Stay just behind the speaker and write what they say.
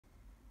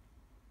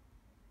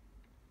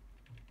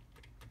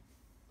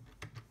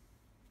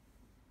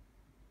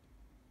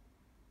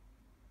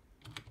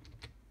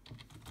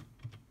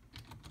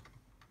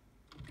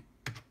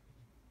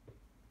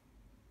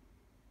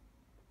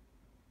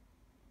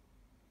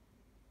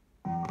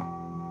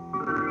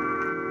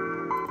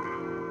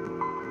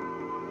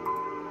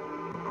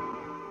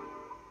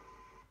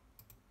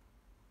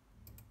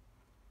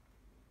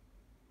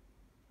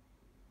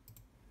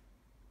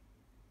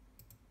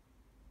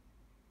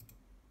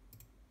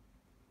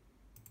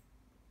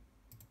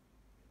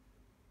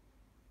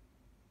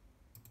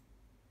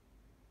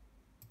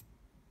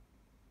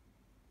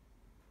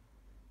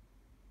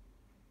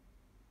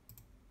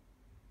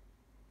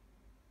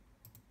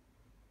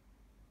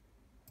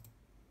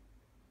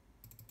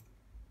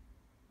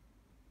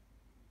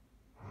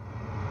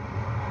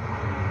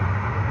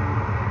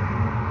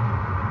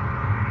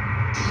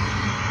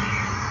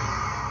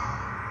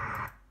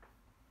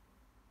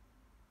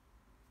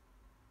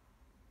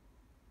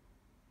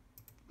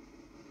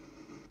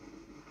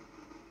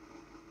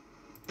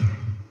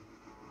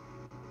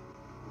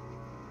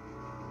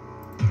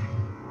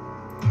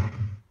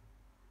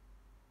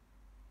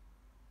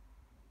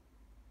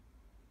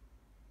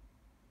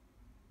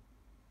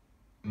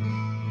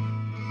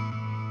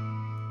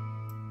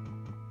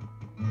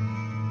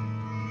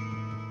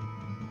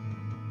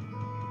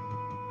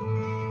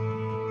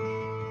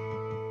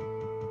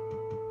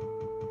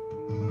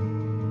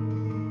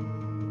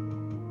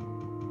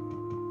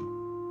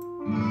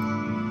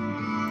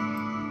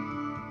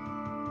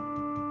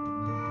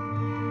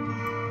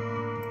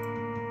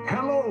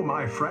Hello,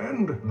 my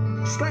friend.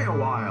 Stay a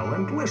while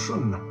and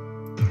listen.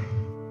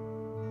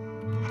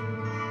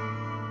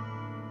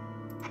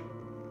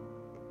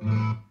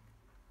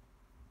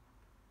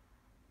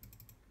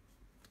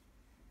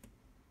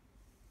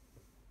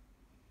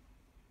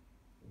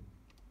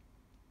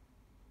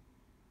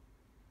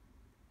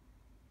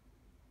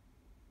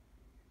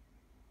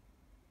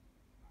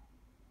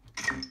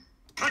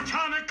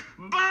 Atomic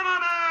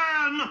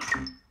Bomberman!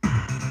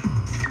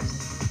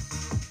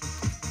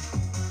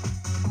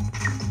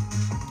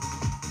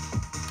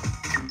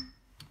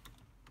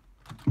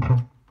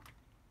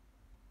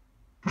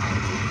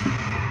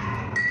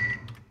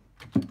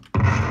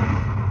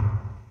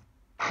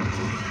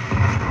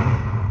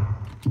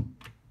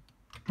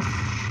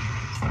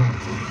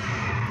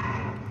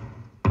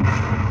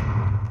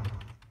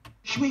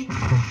 Sweet.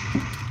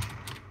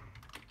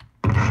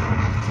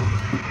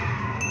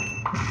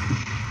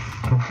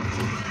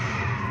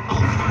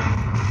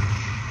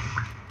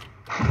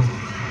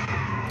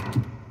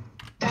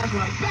 That's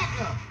right,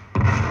 back up.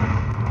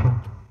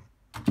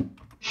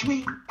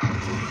 Sweet.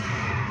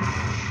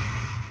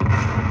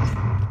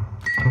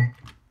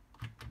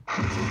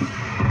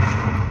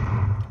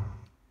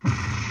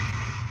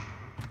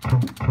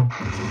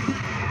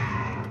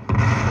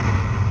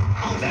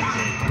 Oh, that's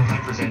it.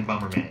 10%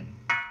 Bomberman.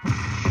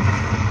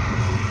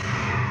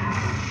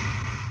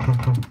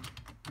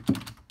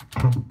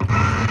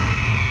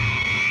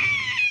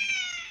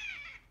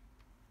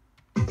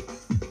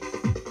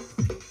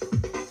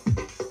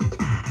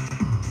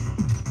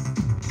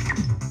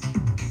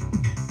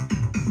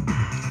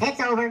 It's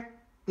over.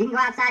 You can go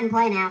outside and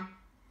play now.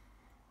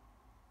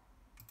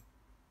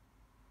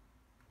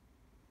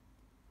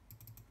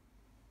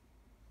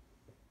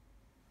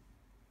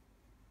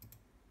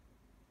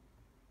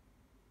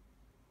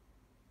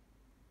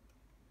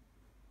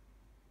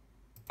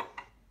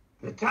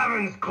 The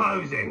tavern's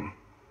closing.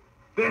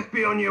 Best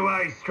be on your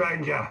way,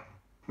 stranger.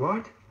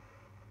 What?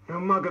 No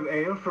mug of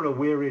ale for a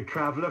weary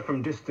traveller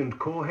from distant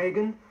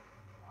Corhagen?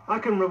 I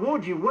can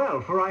reward you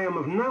well, for I am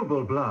of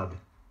noble blood.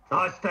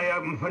 I stay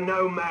open for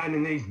no man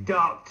in these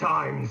dark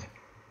times.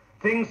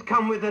 Things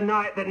come with the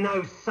night that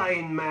no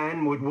sane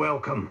man would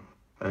welcome.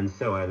 And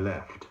so I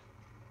left,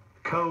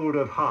 cold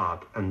of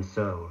heart and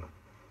soul,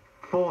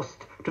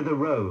 forced to the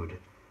road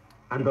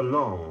and the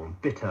long,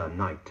 bitter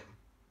night.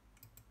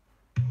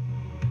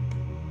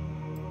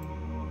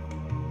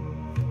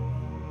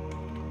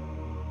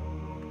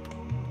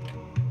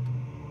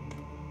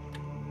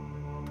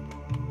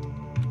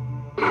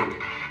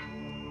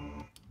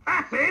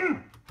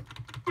 Assassin!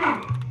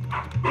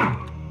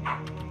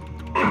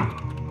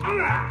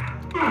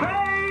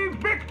 Hey,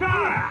 Victor!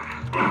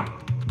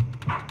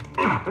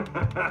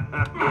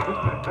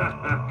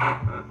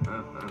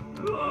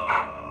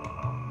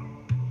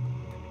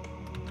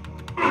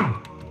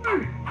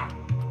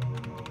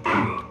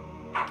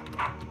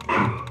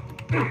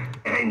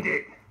 End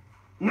it!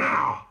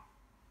 Now!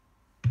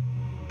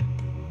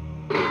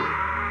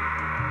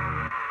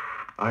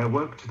 I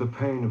awoke to the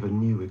pain of a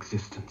new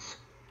existence,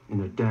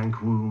 in a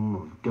dank womb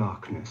of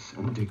darkness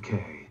and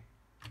decay.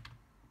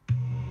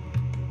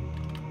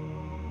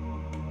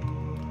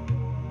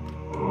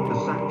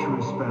 The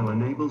sanctuary spell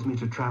enables me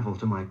to travel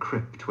to my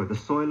crypt, where the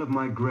soil of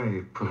my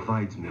grave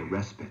provides me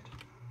respite.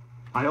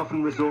 I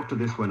often resort to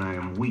this when I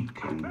am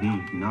weak and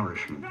need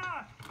nourishment.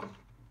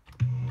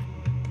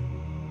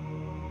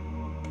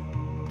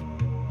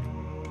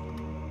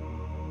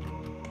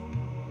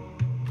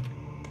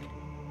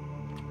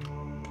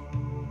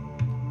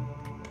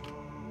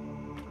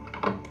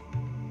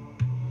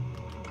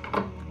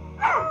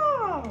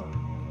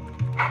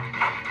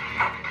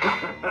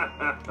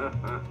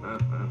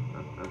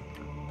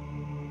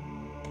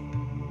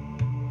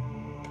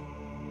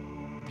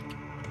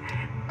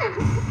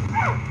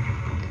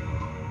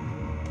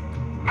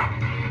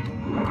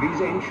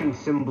 These ancient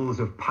symbols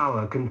of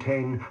power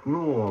contain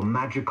raw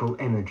magical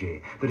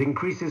energy that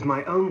increases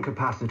my own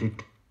capacity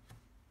to...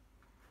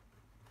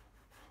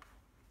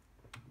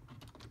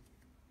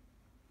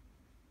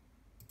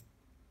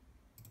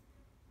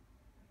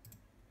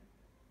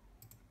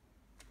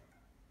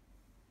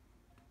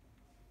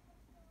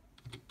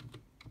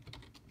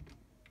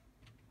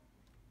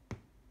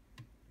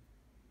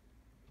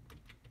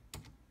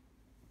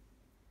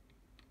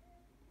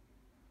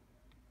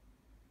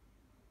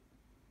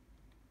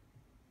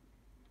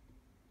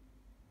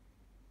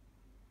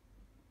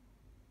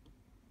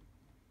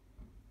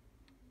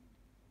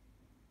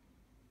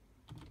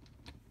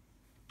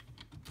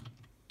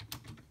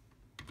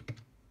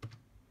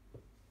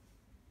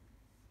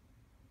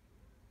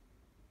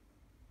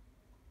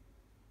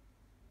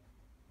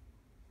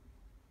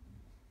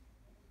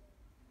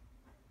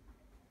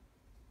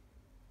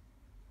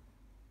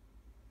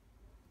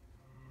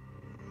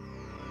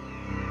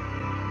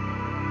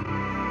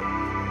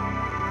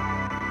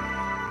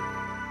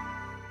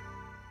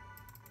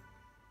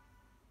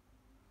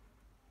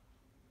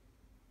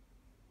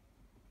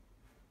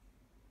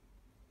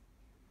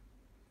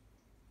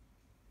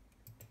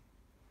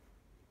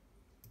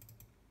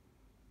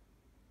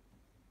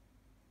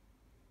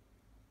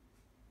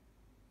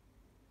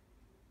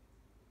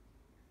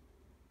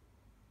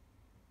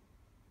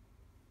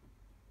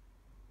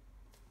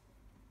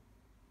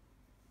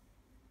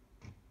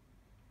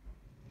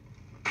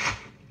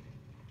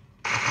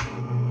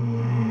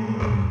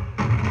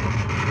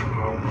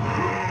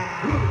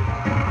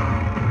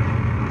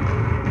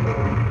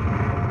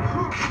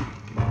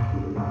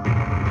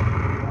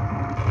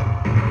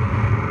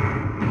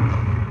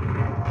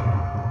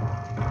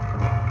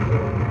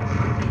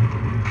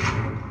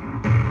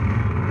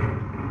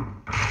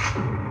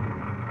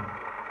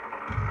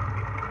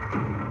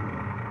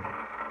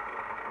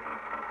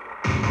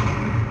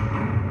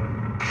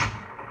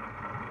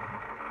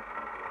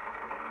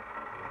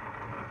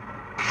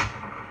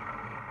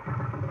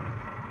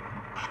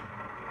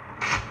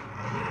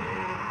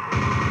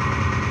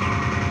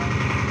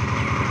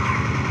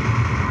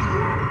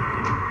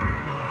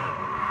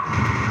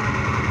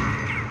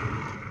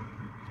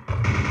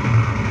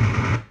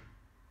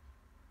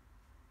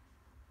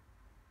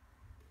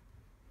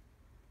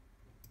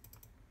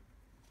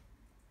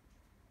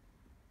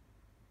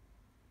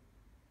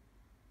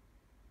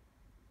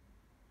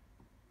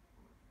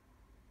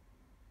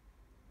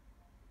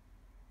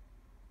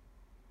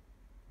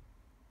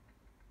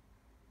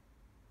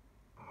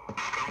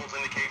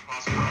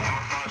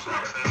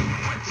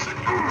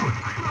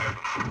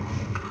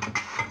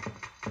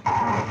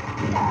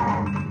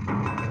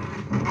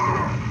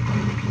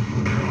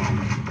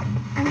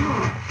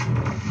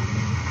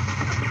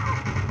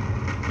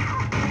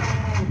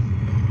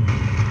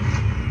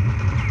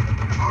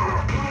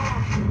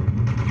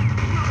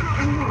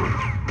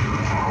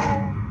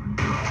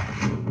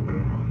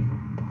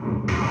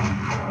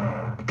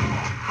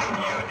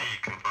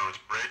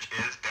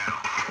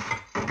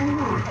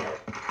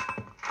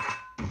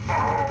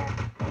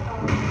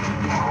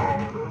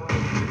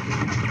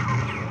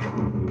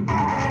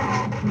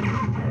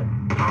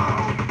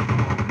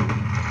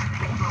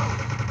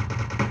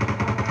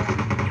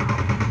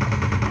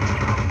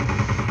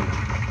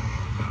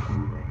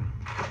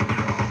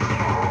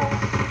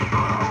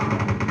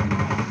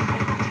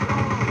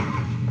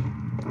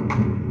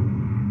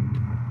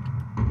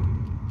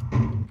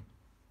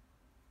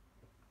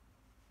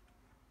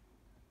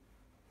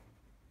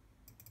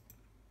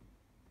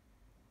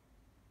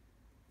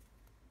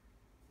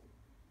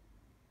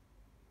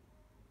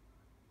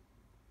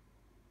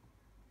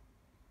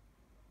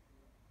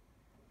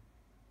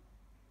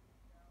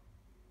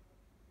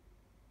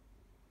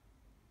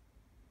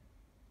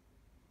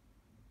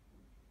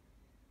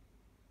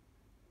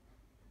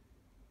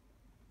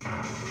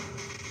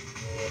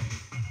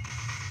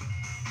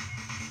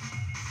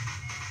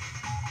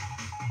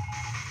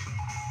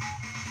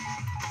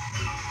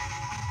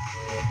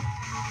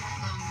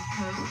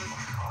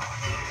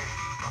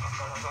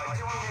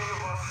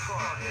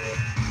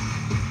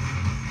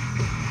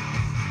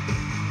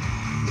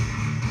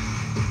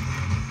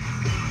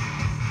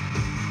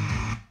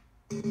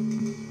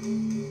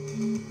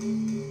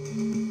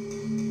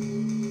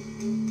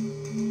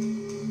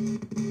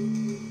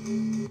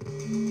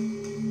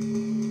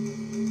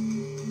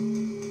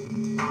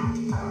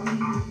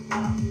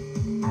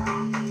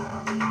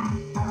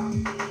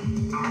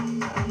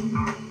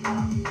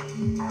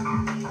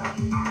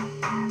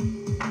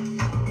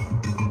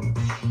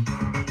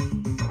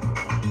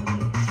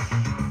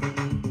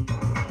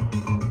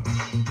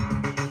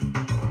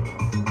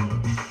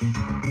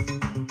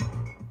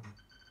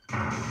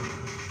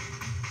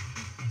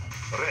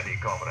 Ready,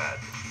 comrade.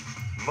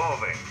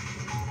 Moving.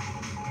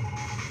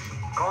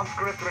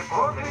 Conscript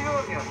reporting.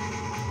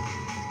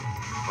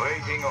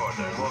 Waiting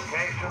order.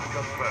 Location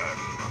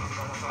confirmed.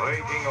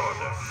 Waiting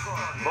order.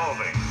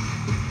 Moving.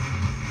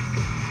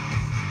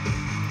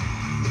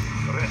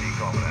 Ready,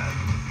 comrade.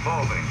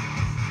 Moving.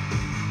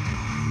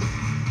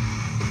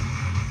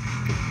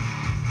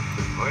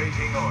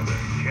 Waiting order.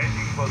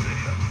 Changing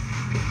position.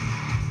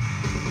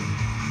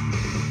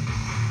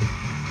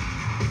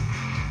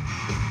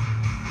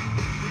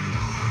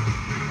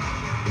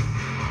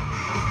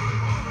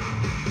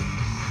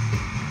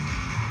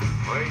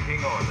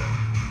 Waiting order.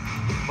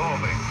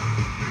 Moving.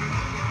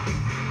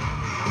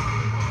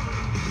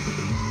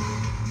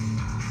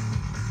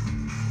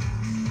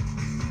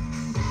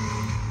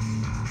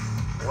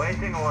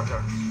 Waiting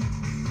order.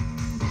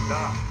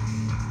 Stop.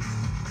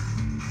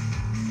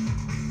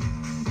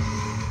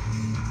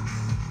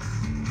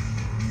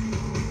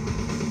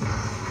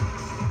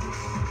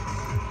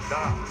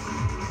 Stop.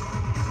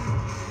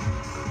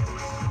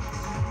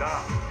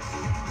 Stop.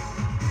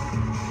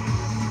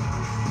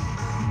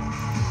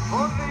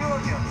 Hold the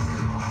Union.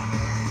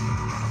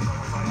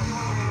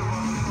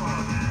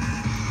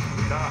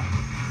 Stop.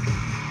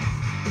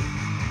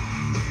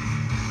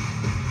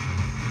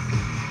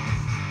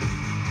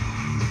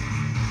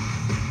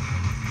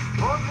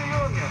 Hold the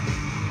Union.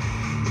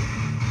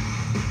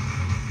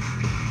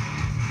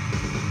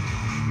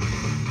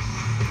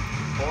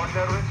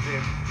 Order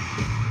received.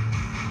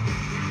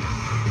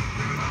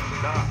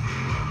 Stop.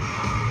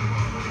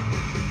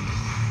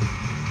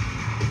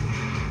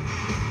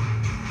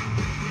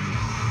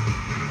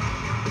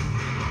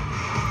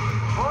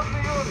 Hold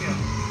the Union.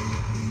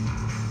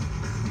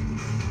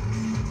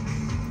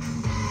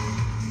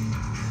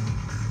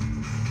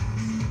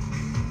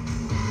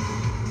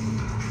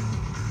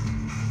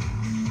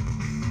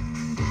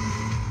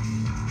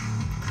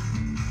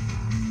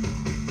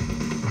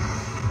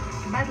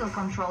 Battle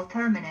control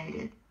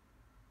terminated.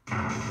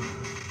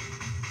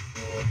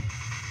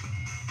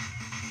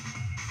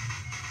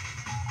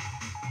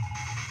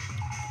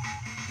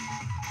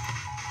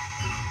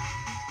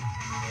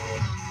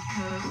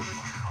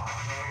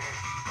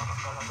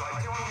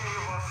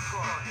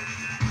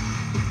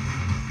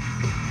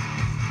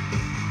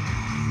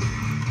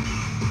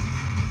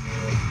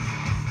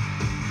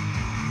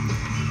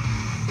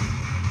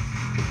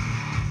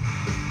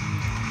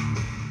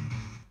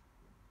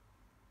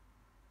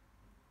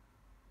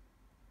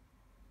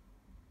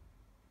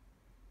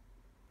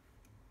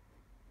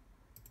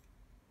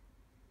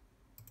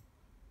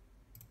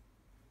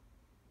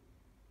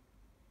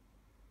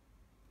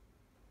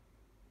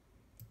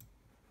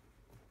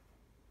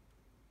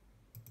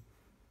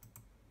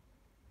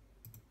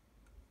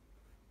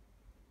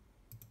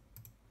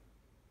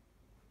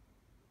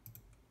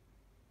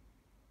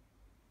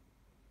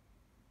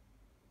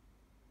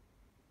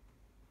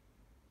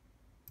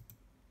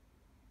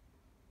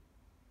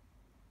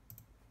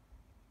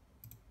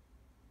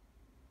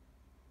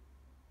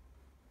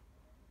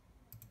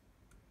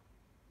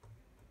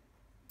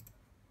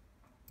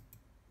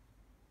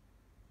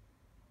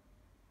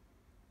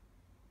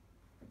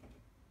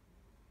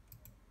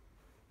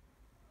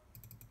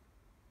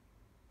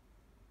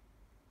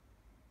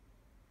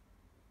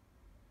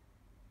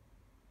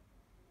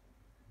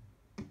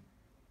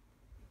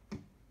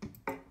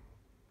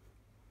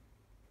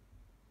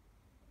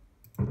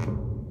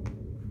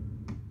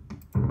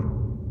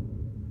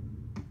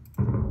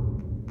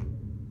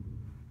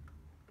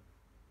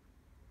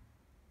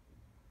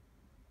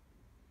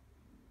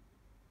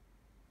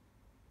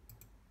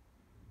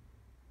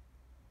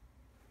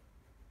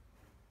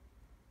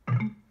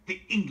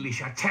 The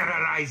English are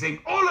terrorizing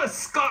all of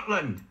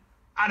Scotland,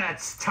 and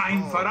it's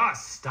time for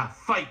us to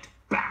fight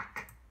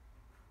back.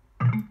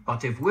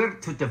 But if we're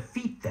to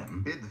defeat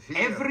them,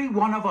 every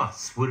one of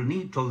us will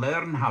need to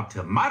learn how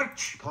to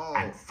march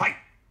and fight.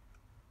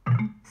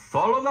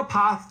 Follow the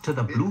path to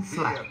the blue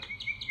flag.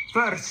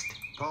 First,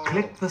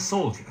 click the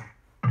soldier.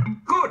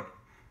 Good.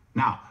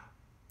 Now,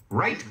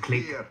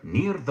 right-click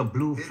near the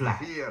blue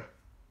flag.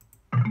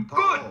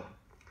 Good.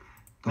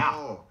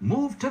 Now,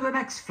 move to the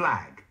next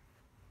flag.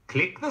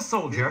 Click the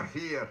soldier,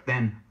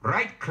 then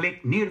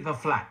right-click near the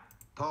flag.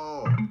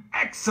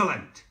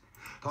 Excellent.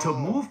 To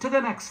move to the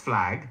next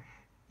flag,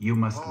 you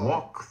must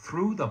walk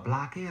through the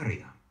black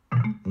area.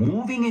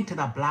 Moving into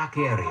the black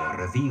area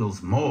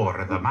reveals more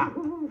of the map.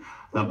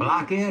 The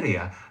black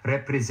area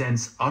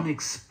represents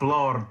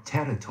unexplored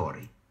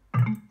territory.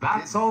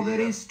 That's all there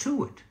is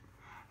to it.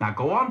 Now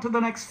go on to the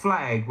next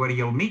flag where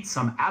you'll meet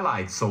some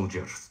Allied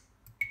soldiers.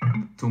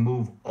 To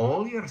move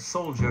all your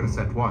soldiers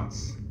at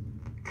once,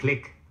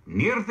 click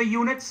near the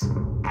units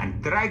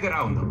and drag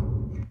around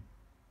them.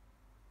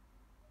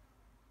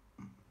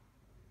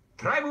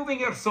 Try moving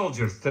your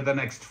soldiers to the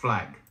next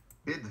flag.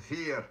 Bid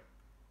fear.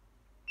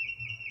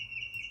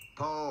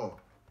 Toe.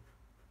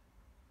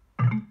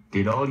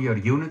 Did all your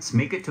units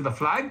make it to the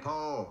flag?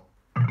 Toe.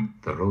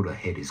 The road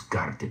ahead is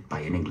guarded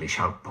by an English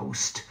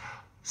outpost.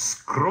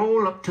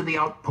 Scroll up to the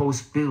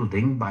outpost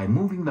building by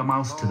moving the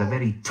mouse to the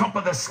very top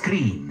of the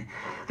screen.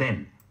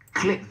 Then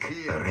click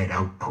the red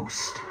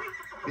outpost.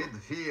 Bid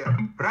fear.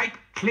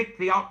 Right-click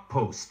the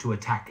outpost to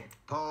attack it.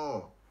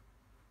 Toe.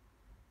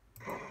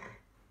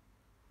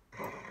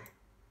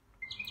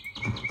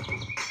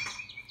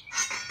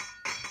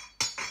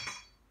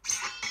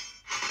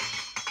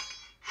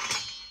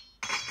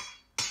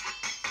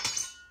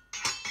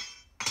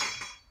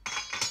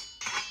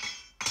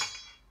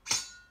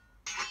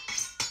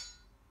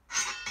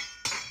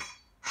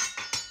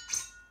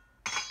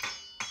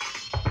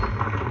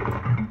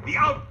 The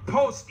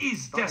outpost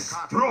is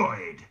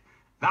destroyed.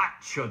 That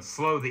should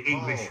slow the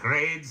English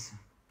raids.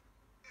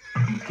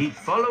 Keep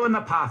following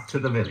the path to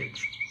the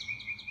village.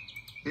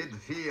 Bid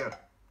fear.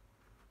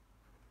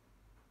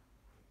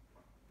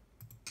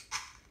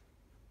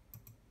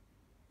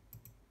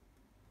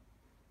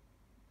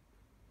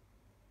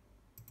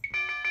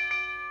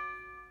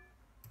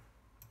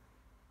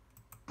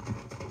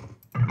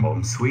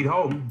 Home sweet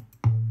home.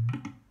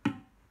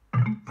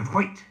 But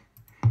wait,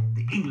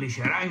 the English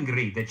are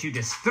angry that you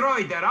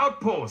destroyed their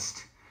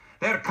outpost.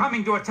 They're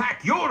coming to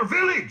attack your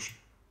village.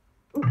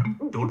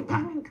 Don't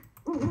panic.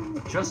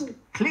 Just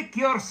click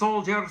your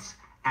soldiers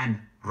and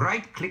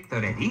right-click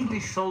the red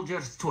English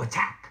soldiers to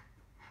attack.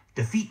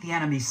 Defeat the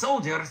enemy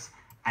soldiers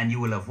and you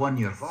will have won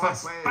your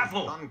first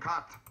battle. Done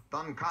cut.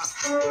 Done cut.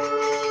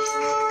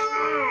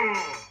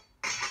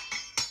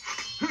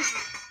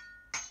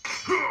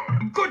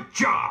 Good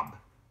job.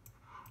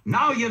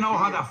 Now you know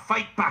how to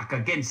fight back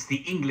against the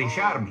English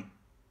army.